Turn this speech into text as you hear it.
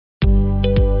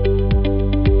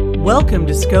Welcome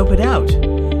to Scope It Out.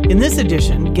 In this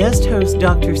edition, guest host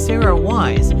Dr. Sarah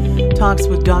Wise talks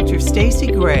with Dr. Stacy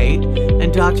Gray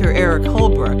and Dr. Eric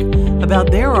Holbrook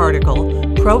about their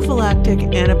article, Prophylactic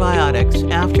Antibiotics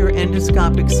After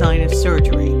Endoscopic Sinus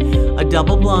Surgery, a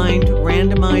double-blind,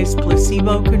 randomized,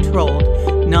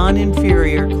 placebo-controlled,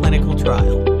 non-inferior clinical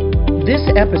trial. This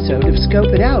episode of Scope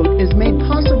It Out is made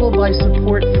possible by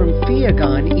support from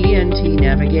Fiagon ENT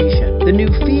Navigation. The new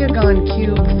Fiagon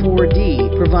Cube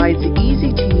 4D provides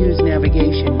easy-to-use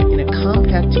navigation in a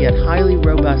compact yet highly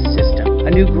robust system.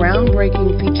 A new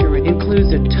groundbreaking feature includes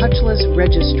a touchless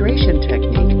registration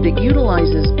technique that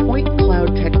utilizes point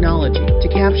cloud technology to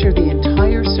capture the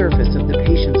entire surface of the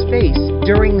patient's face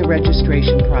during the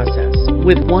registration process.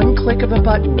 With one click of a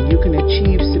button, you can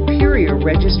achieve superior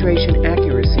registration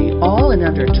accuracy all in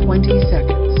under 20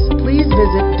 seconds. Please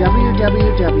visit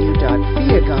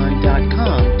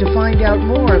www.fiagon.com to find out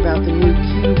more about the new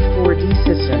Cube 4D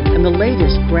system and the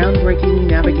latest groundbreaking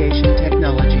navigation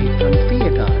technology from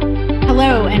Fiagon.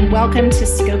 Hello, and welcome to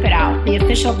Scope It Out, the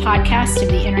official podcast of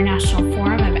the International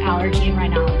Forum of Allergy and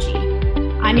Rhinology.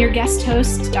 I'm your guest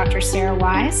host, Dr. Sarah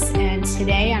Wise, and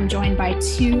today I'm joined by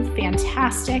two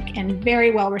fantastic and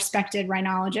very well-respected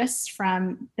rhinologists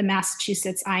from the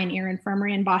Massachusetts Eye and Ear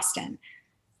Infirmary in Boston,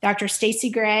 Dr. Stacy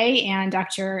Gray and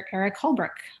Dr. Eric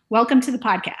Holbrook. Welcome to the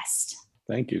podcast.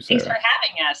 Thank you, Sarah. Thanks for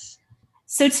having us.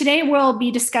 So today we'll be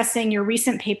discussing your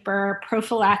recent paper,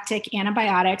 Prophylactic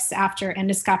Antibiotics After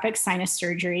Endoscopic Sinus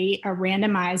Surgery, a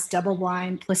randomized,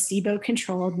 double-blind,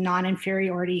 placebo-controlled,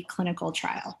 non-inferiority clinical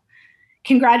trial.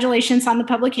 Congratulations on the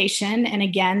publication, and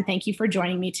again, thank you for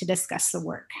joining me to discuss the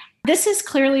work. This is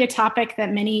clearly a topic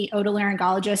that many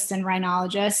otolaryngologists and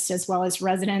rhinologists, as well as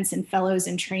residents and fellows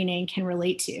in training, can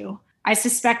relate to. I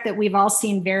suspect that we've all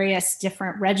seen various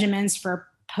different regimens for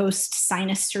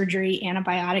post-sinus surgery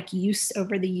antibiotic use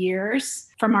over the years,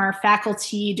 from our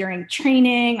faculty during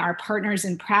training, our partners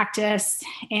in practice,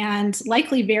 and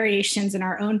likely variations in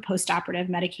our own postoperative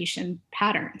medication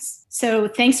patterns. So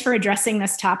thanks for addressing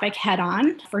this topic head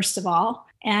on, first of all.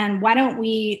 And why don't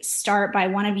we start by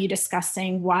one of you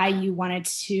discussing why you wanted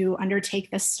to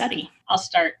undertake this study? I'll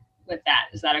start with that.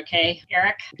 Is that okay,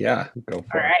 Eric? Yeah, go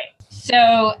for it. All right.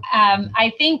 So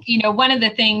I think, one of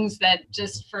the things that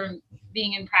just from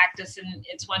being in practice, and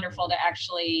it's wonderful to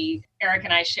actually, Eric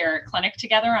and I share a clinic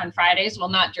together on Fridays. Well,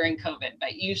 not during COVID,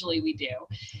 but usually we do.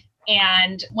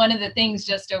 And one of the things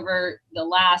just over the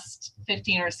last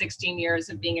 15 or 16 years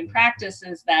of being in practice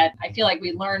is that I feel like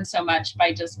we learn so much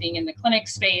by just being in the clinic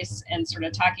space and sort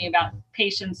of talking about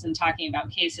patients and talking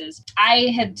about cases.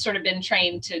 I had sort of been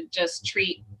trained to just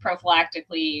treat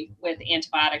prophylactically with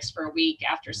antibiotics for a week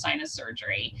after sinus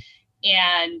surgery.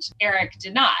 And Eric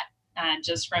did not.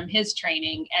 Just from his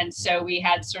training. And so we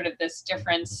had sort of this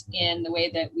difference in the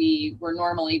way that we were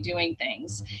normally doing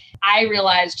things. I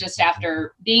realized just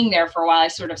after being there for a while, I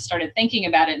sort of started thinking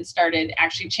about it and started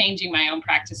actually changing my own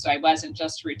practice so I wasn't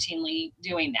just routinely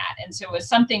doing that. And so it was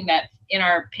something that in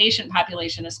our patient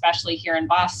population, especially here in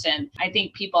Boston, I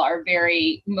think people are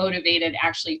very motivated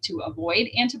actually to avoid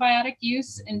antibiotic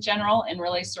use in general and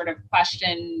really sort of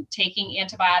question taking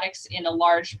antibiotics in a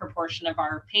large proportion of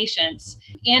our patients.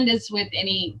 And as with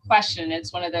any question,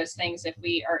 it's one of those things, if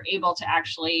we are able to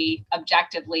actually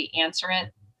objectively answer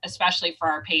it, especially for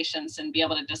our patients, and be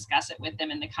able to discuss it with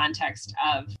them in the context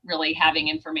of really having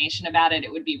information about it,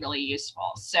 it would be really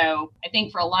useful. So I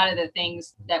think for a lot of the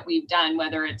things that we've done,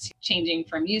 whether it's changing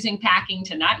from using packing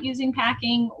to not using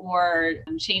packing, or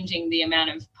changing the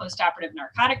amount of postoperative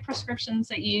narcotic prescriptions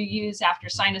that you use after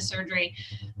sinus surgery,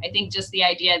 I think just the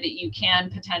idea that you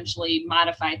can potentially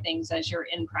modify things as you're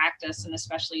in practice, and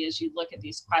especially as you look at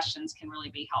these questions, can really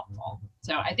be helpful.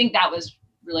 So I think that was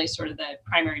really sort of the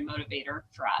primary motivator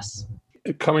for us.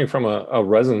 Coming from a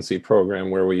residency program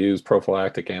where we use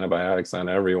prophylactic antibiotics on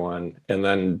everyone, and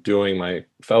then doing my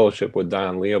fellowship with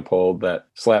Don Leopold that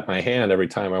slapped my hand every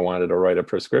time I wanted to write a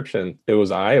prescription, it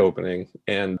was eye-opening.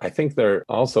 And I think there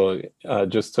also,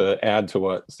 just to add to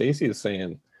what Stacy is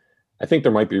saying, I think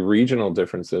there might be regional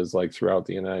differences like throughout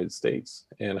the United States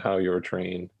and how you're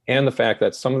trained. And the fact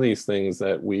that some of these things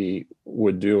that we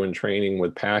would do in training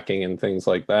with packing and things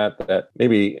like that, that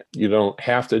maybe you don't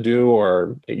have to do,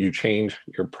 or you change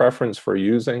your preference for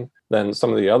using, then some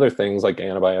of the other things like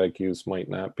antibiotic use might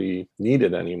not be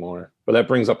needed anymore. But that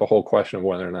brings up a whole question of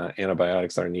whether or not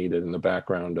antibiotics are needed in the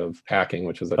background of packing,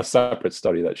 which is a separate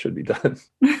study that should be done.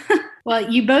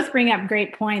 Well, you both bring up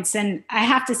great points. And I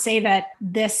have to say that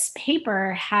this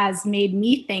paper has made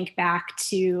me think back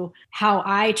to how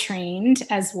I trained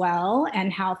as well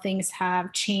and how things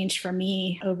have changed for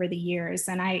me over the years.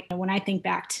 And when I think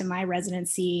back to my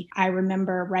residency, I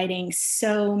remember writing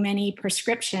so many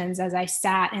prescriptions as I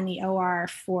sat in the OR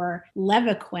for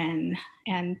Levaquin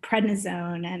and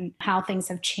prednisone, and how things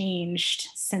have changed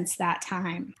since that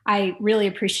time. I really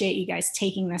appreciate you guys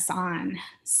taking this on.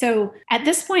 So at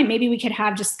this point, maybe we could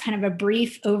have just kind of a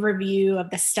brief overview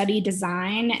of the study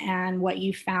design and what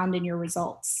you found in your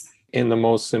results. In the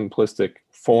most simplistic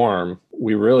form,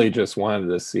 we really just wanted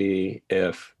to see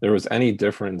if there was any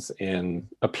difference in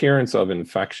appearance of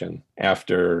infection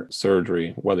after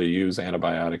surgery, whether you use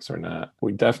antibiotics or not.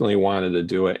 We definitely wanted to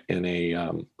do it in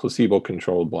a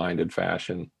placebo-controlled blinded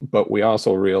fashion, but we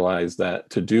also realized that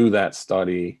to do that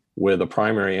study with a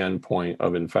primary endpoint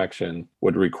of infection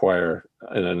would require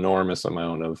an enormous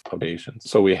amount of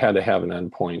patients. So we had to have an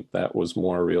endpoint that was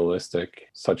more realistic,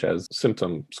 such as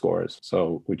symptom scores.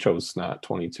 So we chose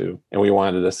SNOT-22. And we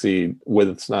wanted to see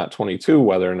with SNOT-22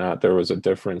 whether or not there was a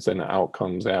difference in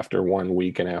outcomes after 1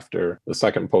 week and after the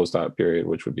second post-op period,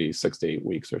 which would be 6 to 8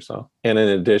 weeks or so. And in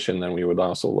addition, then we would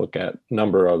also look at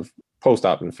number of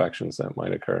post-op infections that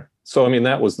might occur. So, I mean,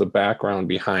 that was the background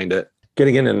behind it.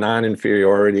 Getting into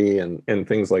non-inferiority and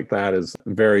things like that is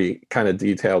very kind of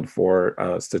detailed for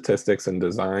statistics and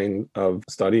design of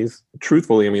studies.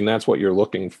 Truthfully, I mean, that's what you're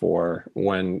looking for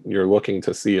when you're looking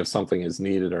to see if something is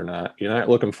needed or not. You're not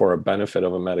looking for a benefit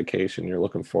of a medication. You're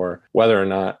looking for whether or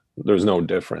not there's no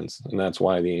difference. And that's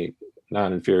why the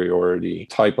non-inferiority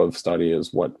type of study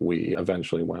is what we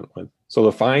eventually went with. So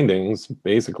the findings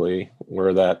basically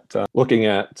were that looking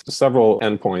at several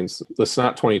endpoints, the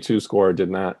SNOT-22 score did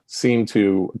not seem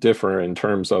to differ in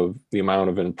terms of the amount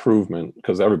of improvement,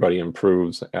 because everybody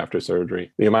improves after surgery.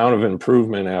 The amount of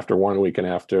improvement after 1 week and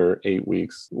after 8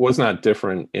 weeks was not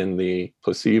different in the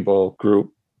placebo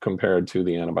group compared to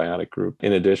the antibiotic group.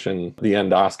 In addition, the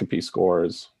endoscopy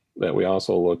scores that we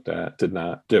also looked at did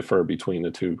not differ between the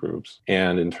two groups.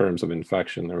 And in terms of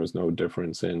infection, there was no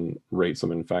difference in rates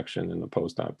of infection in the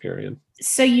post-op period.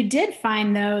 So you did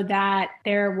find, though, that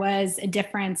there was a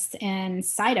difference in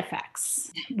side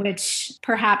effects, which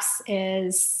perhaps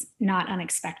is not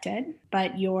unexpected,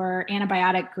 but your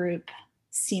antibiotic group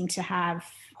seemed to have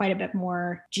quite a bit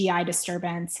more GI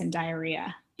disturbance and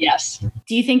diarrhea. Yes.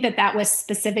 Do you think that that was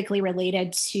specifically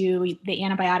related to the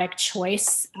antibiotic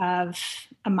choice of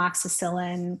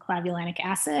amoxicillin clavulanic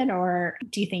acid, or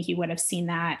do you think you would have seen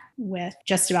that with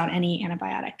just about any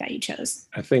antibiotic that you chose?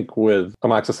 I think with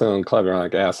amoxicillin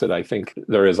clavulanic acid, I think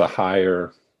there is a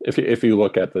higher, if you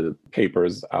look at the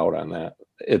papers out on that,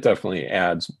 it definitely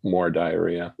adds more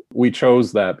diarrhea. We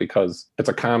chose that because it's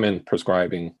a common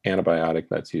prescribing antibiotic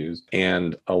that's used,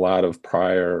 and a lot of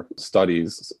prior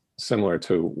studies similar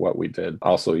to what we did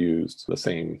also used the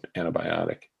same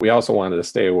antibiotic. We also wanted to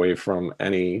stay away from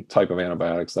any type of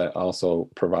antibiotics that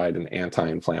also provide an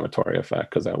anti-inflammatory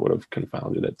effect, because that would have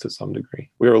confounded it to some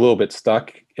degree. We were a little bit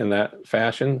stuck in that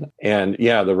fashion, and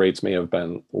yeah, the rates may have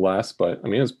been less, but I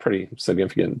mean, it's pretty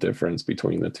significant difference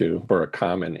between the two for a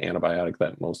common antibiotic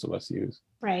that most of us use.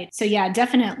 Right. So yeah,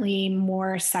 definitely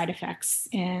more side effects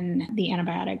in the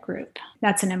antibiotic group.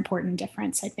 That's an important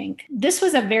difference, I think. This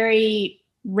was a very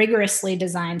rigorously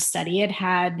designed study. It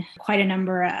had quite a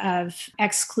number of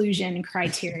exclusion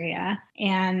criteria.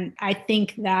 And I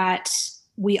think that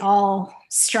we all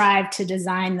strive to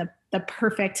design the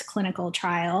perfect clinical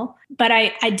trial. But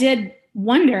I did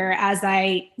wonder, as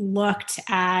I looked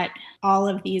at all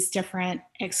of these different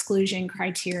exclusion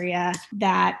criteria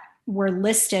that were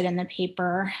listed in the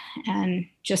paper, and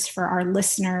just for our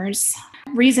listeners,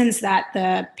 reasons that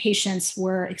the patients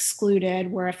were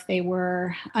excluded were if they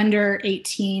were under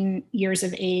 18 years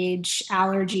of age,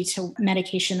 allergy to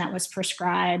medication that was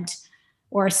prescribed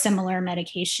or a similar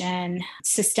medication,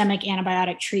 systemic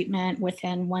antibiotic treatment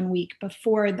within 1 week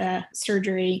before the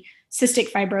surgery,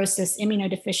 cystic fibrosis,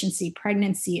 immunodeficiency,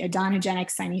 pregnancy,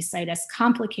 odontogenic sinusitis,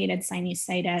 complicated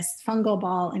sinusitis, fungal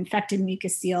ball, infected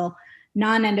mucocele,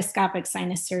 non-endoscopic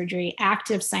sinus surgery,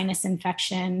 active sinus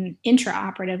infection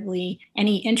intraoperatively,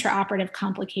 any intraoperative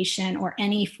complication, or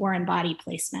any foreign body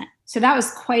placement. So that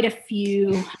was quite a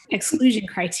few exclusion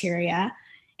criteria.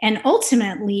 And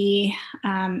ultimately,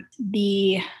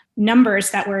 the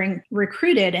numbers that were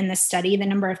recruited in this study, the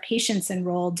number of patients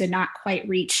enrolled, did not quite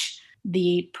reach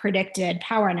the predicted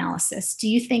power analysis. Do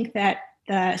you think that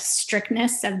the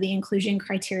strictness of the inclusion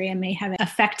criteria may have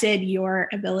affected your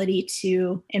ability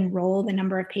to enroll the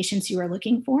number of patients you were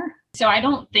looking for? So I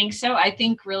don't think so. I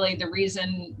think really the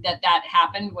reason that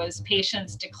happened was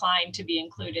patients declined to be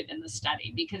included in the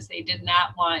study because they did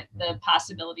not want the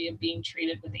possibility of being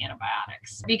treated with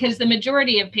antibiotics. Because the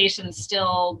majority of patients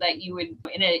still that you would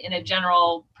in a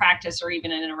general practice or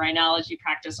even in a rhinology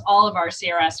practice, all of our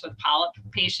CRS with polyp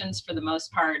patients for the most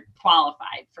part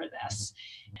qualified for this,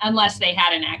 unless they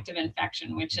had an active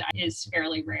infection, which is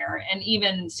fairly rare. And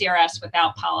even CRS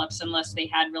without polyps, unless they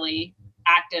had really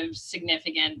active,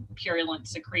 significant purulent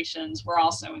secretions, were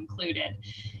also included.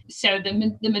 So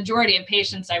the majority of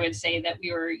patients, I would say, that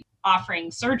we were offering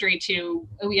surgery to,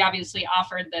 we obviously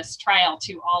offered this trial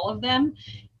to all of them.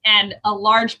 And a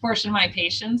large portion of my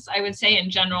patients, I would say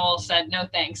in general, said, no,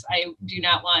 thanks. I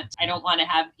don't want to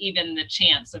have even the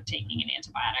chance of taking an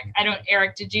antibiotic.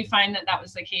 Eric, did you find that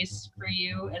was the case for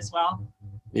you as well?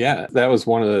 Yeah, that was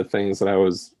one of the things that I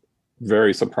was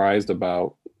very surprised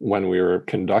about when we were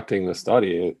conducting the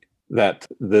study, that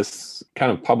this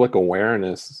kind of public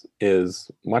awareness is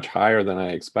much higher than I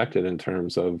expected in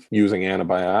terms of using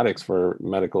antibiotics for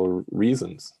medical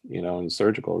reasons, and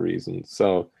surgical reasons.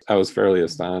 So I was fairly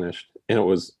astonished, and it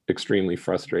was extremely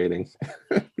frustrating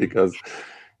because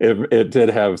it did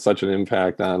have such an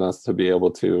impact on us to be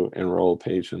able to enroll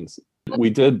patients.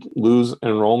 We did lose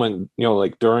enrollment,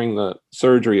 like during the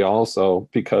surgery also,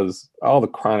 because all the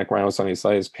chronic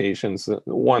rhinosinusitis patients, the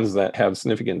ones that have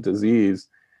significant disease,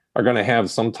 are going to have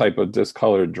some type of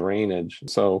discolored drainage.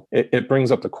 So it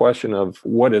brings up the question of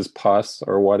what is pus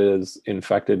or what is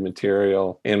infected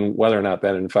material, and whether or not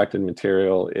that infected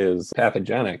material is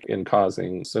pathogenic in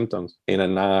causing symptoms in a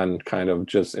non kind of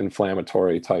just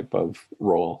inflammatory type of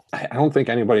role. I don't think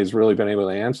anybody's really been able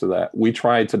to answer that. We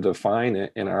tried to define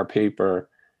it in our paper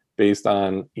based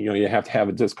on, you have to have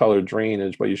a discolored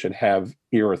drainage, but you should have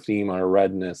erythema or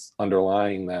redness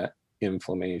underlying that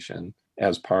inflammation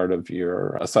as part of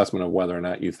your assessment of whether or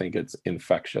not you think it's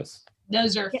infectious.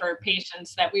 Those are for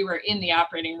patients that we were in the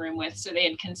operating room with. So they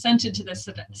had consented to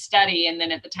the study. And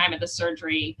then at the time of the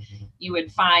surgery, you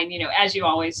would find, as you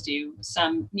always do,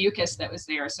 some mucus that was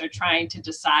there. So trying to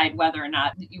decide whether or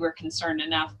not you were concerned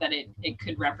enough that it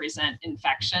could represent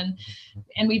infection.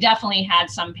 And we definitely had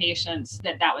some patients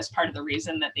that was part of the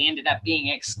reason that they ended up being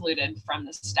excluded from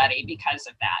the study because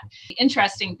of that. The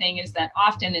interesting thing is that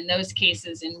often in those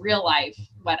cases in real life,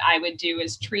 what I would do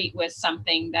is treat with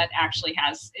something that actually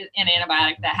has an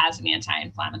antibiotic that has an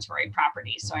anti-inflammatory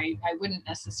property. So I wouldn't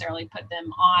necessarily put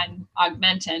them on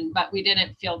Augmentin, but we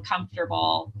didn't feel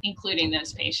comfortable including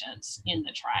those patients in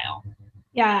the trial.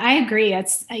 Yeah, I agree.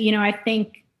 It's, I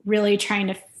think really trying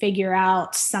to figure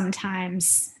out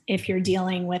sometimes if you're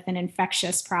dealing with an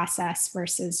infectious process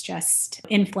versus just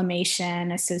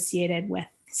inflammation associated with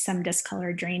some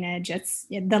discolored drainage.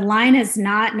 The line is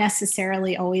not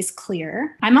necessarily always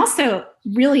clear. I'm also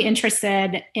really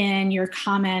interested in your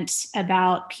comment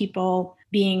about people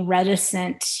being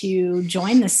reticent to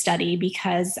join the study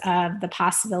because of the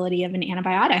possibility of an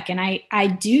antibiotic. And I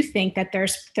do think that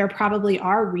there probably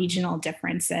are regional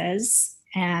differences.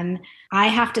 And I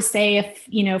have to say,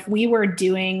 if we were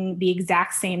doing the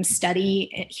exact same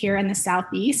study here in the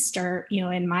Southeast or,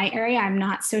 in my area, I'm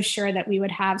not so sure that we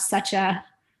would have such a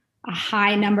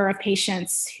high number of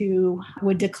patients who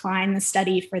would decline the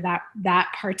study for that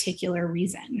particular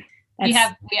reason. We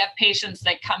have patients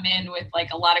that come in with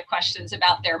like a lot of questions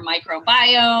about their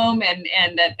microbiome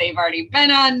and that they've already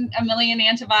been on a million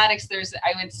antibiotics.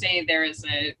 I would say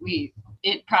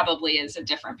it probably is a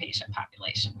different patient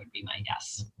population would be my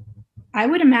guess. I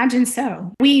would imagine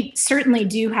so. We certainly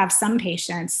do have some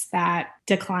patients that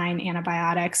decline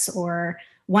antibiotics or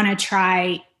want to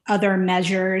try other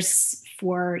measures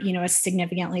for, a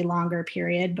significantly longer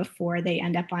period before they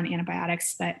end up on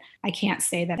antibiotics. But I can't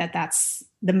say that that's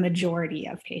the majority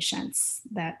of patients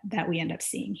that we end up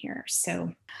seeing here.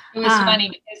 So it was funny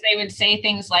because they would say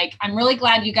things like, I'm really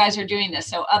glad you guys are doing this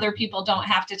so other people don't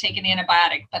have to take an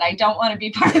antibiotic, but I don't want to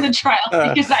be part of the trial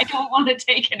because I don't want to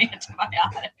take an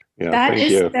antibiotic. Yeah, that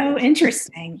is so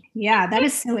interesting. Yeah, that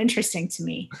is so interesting to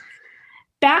me.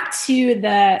 Back to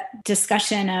the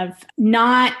discussion of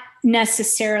not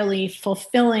necessarily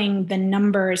fulfilling the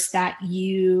numbers that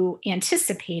you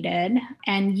anticipated,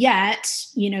 and yet,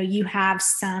 you have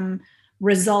some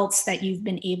results that you've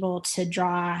been able to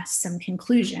draw some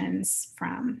conclusions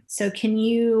from. So can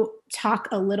you talk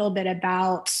a little bit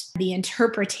about the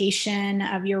interpretation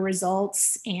of your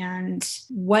results and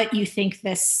what you think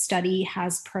this study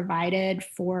has provided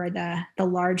for the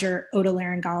larger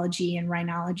otolaryngology and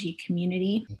rhinology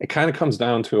community? It kind of comes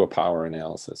down to a power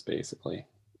analysis, basically.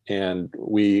 And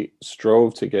we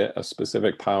strove to get a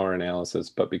specific power analysis,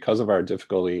 but because of our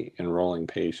difficulty enrolling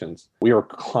patients, we were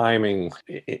climbing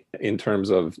in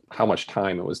terms of how much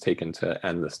time it was taken to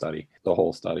end the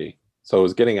whole study. So it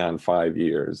was getting on 5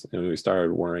 years, and we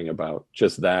started worrying about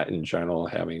just that in general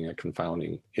having a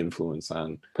confounding influence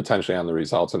on potentially on the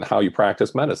results and how you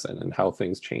practice medicine and how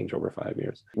things change over 5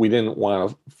 years. We didn't want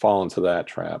to fall into that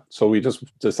trap. So we just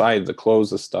decided to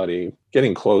close the study,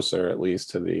 getting closer at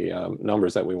least to the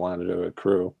numbers that we wanted to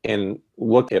accrue, and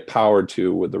look at power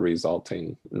 2 with the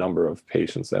resulting number of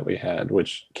patients that we had,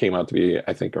 which came out to be,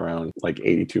 I think, around like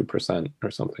 82%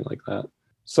 or something like that.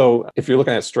 So if you're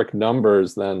looking at strict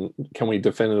numbers, then can we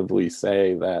definitively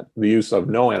say that the use of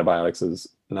no antibiotics is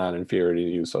non-inferior to the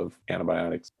use of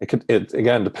antibiotics? It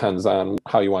again depends on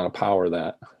how you want to power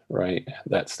that, right?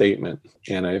 That statement.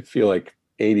 And I feel like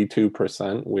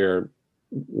 82%,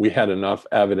 we had enough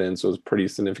evidence, it was pretty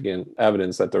significant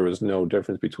evidence that there was no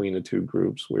difference between the two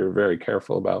groups. We were very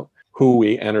careful about who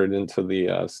we entered into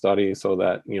the study so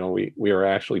that, we were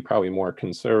actually probably more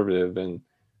conservative and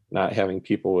not having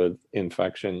people with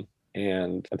infection.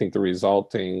 And I think the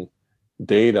resulting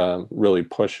data really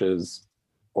pushes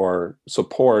or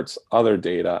supports other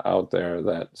data out there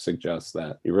that suggests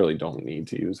that you really don't need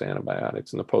to use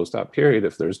antibiotics in the post-op period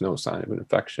if there's no sign of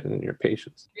infection in your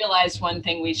patients. Realize one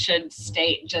thing we should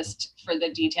state just for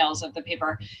the details of the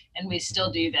paper, and we still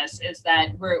do this, is that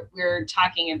we're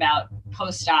talking about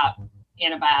post-op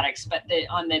antibiotics, but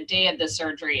on the day of the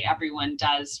surgery, everyone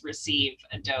does receive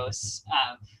a dose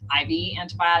of IV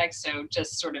antibiotics. So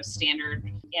just sort of standard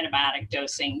antibiotic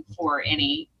dosing for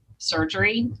any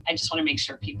surgery. I just want to make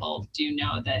sure people do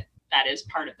know that that is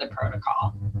part of the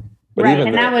protocol. But right,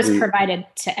 and that was provided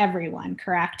to everyone,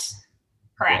 correct?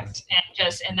 Correct.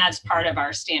 And that's part of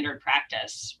our standard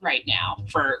practice right now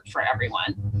for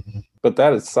everyone. But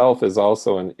that itself is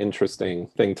also an interesting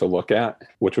thing to look at,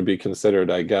 which would be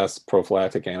considered, I guess,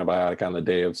 prophylactic antibiotic on the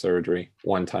day of surgery,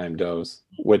 one-time dose,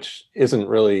 which isn't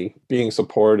really being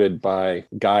supported by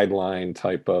guideline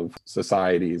type of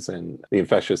societies and the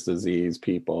infectious disease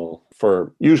people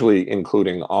for usually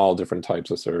including all different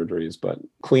types of surgeries, but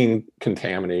clean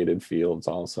contaminated fields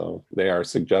also. They are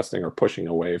suggesting or pushing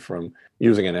away from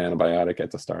using an antibiotic at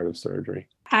the start of surgery.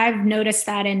 I've noticed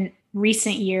that in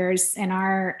recent years in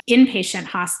our inpatient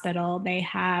hospital, they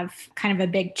have kind of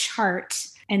a big chart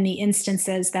in the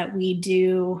instances that we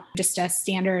do just a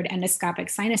standard endoscopic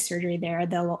sinus surgery there.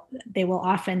 They will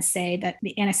often say that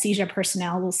the anesthesia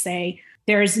personnel will say,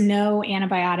 there's no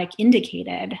antibiotic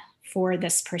indicated for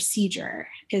this procedure.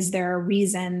 Is there a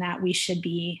reason that we should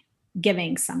be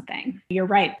giving something? You're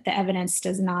right. The evidence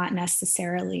does not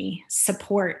necessarily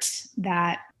support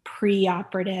that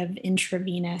preoperative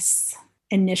intravenous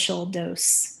initial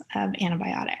dose of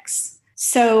antibiotics.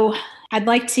 So I'd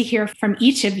like to hear from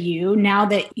each of you now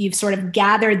that you've sort of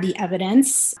gathered the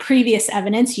evidence, previous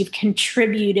evidence, you've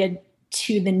contributed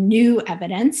to the new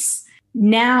evidence.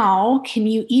 Now, can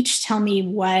you each tell me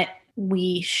what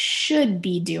we should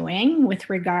be doing with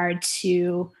regard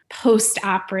to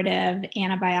post-operative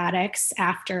antibiotics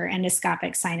after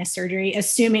endoscopic sinus surgery,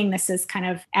 assuming this is kind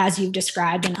of, as you've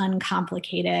described, an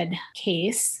uncomplicated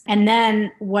case? And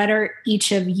then what are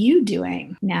each of you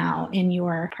doing now in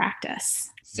your practice?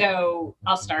 So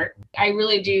I'll start. I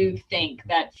really do think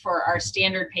that for our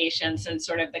standard patients, and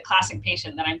sort of the classic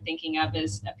patient that I'm thinking of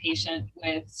is a patient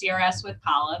with CRS with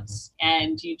polyps,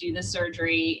 and you do the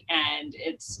surgery and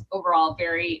it's overall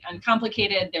very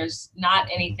uncomplicated. There's not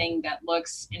anything that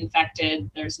looks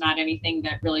infected. There's not anything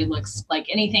that really looks like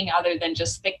anything other than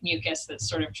just thick mucus that's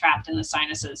sort of trapped in the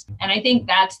sinuses. And I think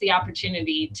that's the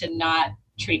opportunity to not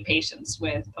treat patients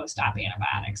with post-op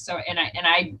antibiotics. So, and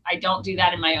I don't do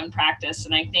that in my own practice.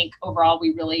 And I think overall,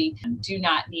 we really do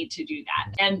not need to do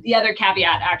that. And the other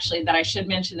caveat actually that I should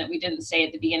mention that we didn't say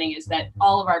at the beginning is that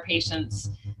all of our patients,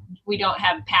 we don't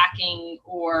have packing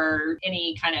or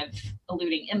any kind of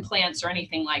eluting implants or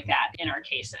anything like that in our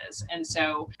cases. And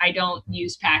so I don't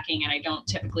use packing, and I don't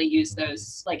typically use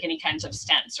those like any kinds of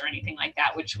stents or anything like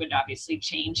that, which would obviously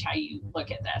change how you look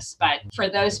at this. But for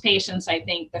those patients, I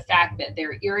think the fact that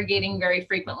they're irrigating very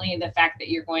frequently, the fact that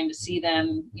you're going to see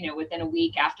them, within a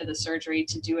week after the surgery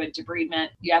to do a debridement,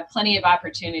 you have plenty of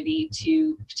opportunity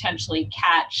to potentially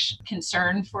catch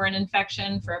concern for an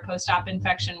infection, for a post-op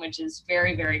infection, which is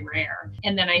very, very rare.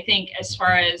 And then I think as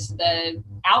far as the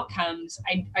outcomes,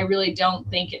 I really don't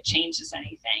think it changes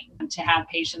anything to have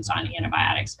patients on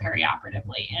antibiotics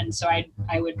perioperatively. And so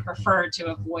I would prefer to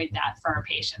avoid that for our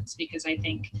patients, because I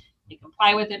think they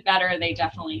comply with it better. They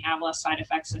definitely have less side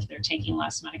effects if they're taking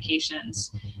less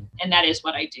medications. And that is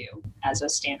what I do as a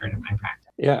standard in my practice.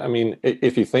 Yeah, I mean,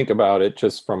 if you think about it,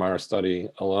 just from our study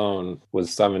alone,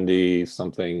 was 70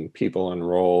 something people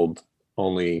enrolled,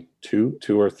 only two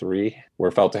or three were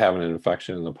felt to have an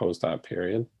infection in the post-op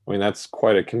period. I mean, that's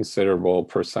quite a considerable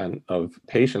percent of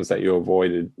patients that you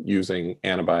avoided using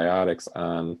antibiotics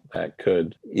on that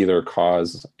could either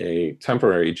cause a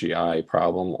temporary GI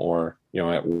problem or,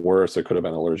 at worst, it could have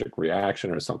been an allergic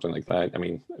reaction or something like that. I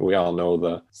mean, we all know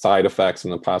the side effects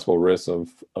and the possible risks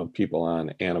of people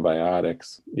on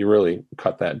antibiotics. You really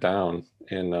cut that down.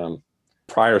 And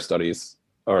prior studies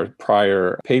or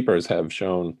prior papers have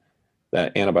shown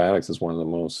that antibiotics is one of the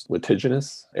most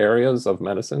litigious areas of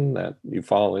medicine that you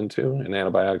fall into, and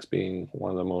antibiotics being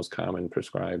one of the most common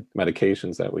prescribed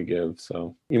medications that we give.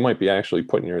 So you might be actually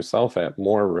putting yourself at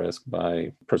more risk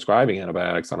by prescribing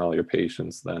antibiotics on all your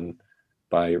patients than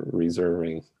by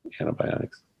reserving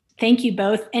antibiotics. Thank you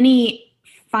both. Any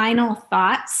final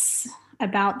thoughts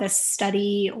about this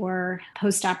study or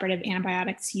postoperative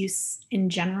antibiotics use in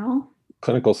general?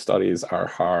 Clinical studies are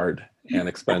hard and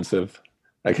expensive.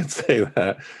 I can say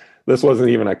that. This wasn't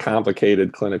even a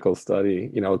complicated clinical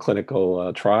study, a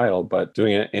clinical trial, but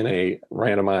doing it in a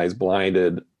randomized,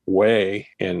 blinded way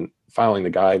and following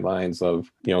the guidelines of,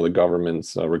 the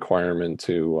government's requirement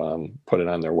to put it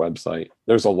on their website.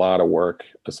 There's a lot of work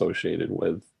associated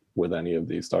with any of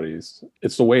these studies.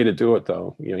 It's the way to do it,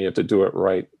 though. You have to do it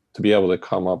right to be able to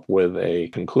come up with a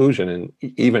conclusion. And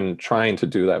even trying to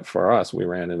do that for us, we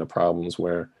ran into problems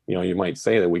where, you might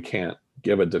say that we can't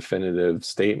give a definitive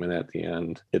statement at the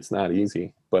end. It's not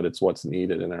easy, but it's what's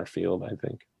needed in our field, I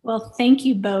think. Well, thank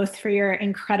you both for your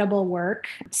incredible work.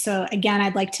 So again,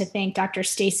 I'd like to thank Dr.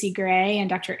 Stacy Gray and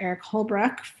Dr. Eric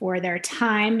Holbrook for their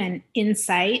time and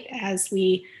insight as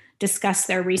we discuss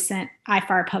their recent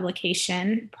IFAR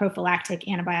publication, Prophylactic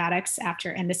Antibiotics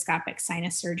After Endoscopic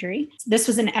Sinus Surgery. This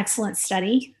was an excellent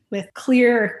study with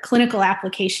clear clinical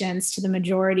applications to the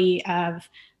majority of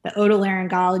the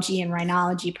otolaryngology and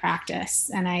rhinology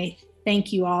practice. And I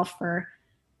thank you all for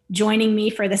joining me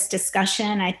for this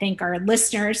discussion. I thank our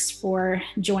listeners for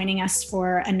joining us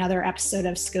for another episode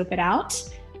of Scope It Out,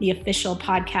 the official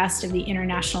podcast of the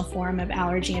International Forum of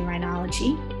Allergy and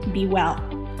Rhinology. Be well.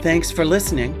 Thanks for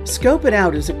listening. Scope It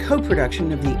Out is a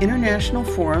co-production of the International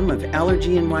Forum of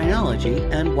Allergy and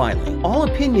Rhinology and Wiley. All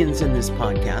opinions in this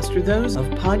podcast are those of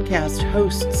podcast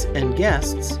hosts and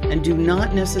guests and do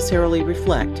not necessarily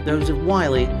reflect those of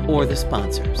Wiley or the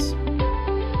sponsors.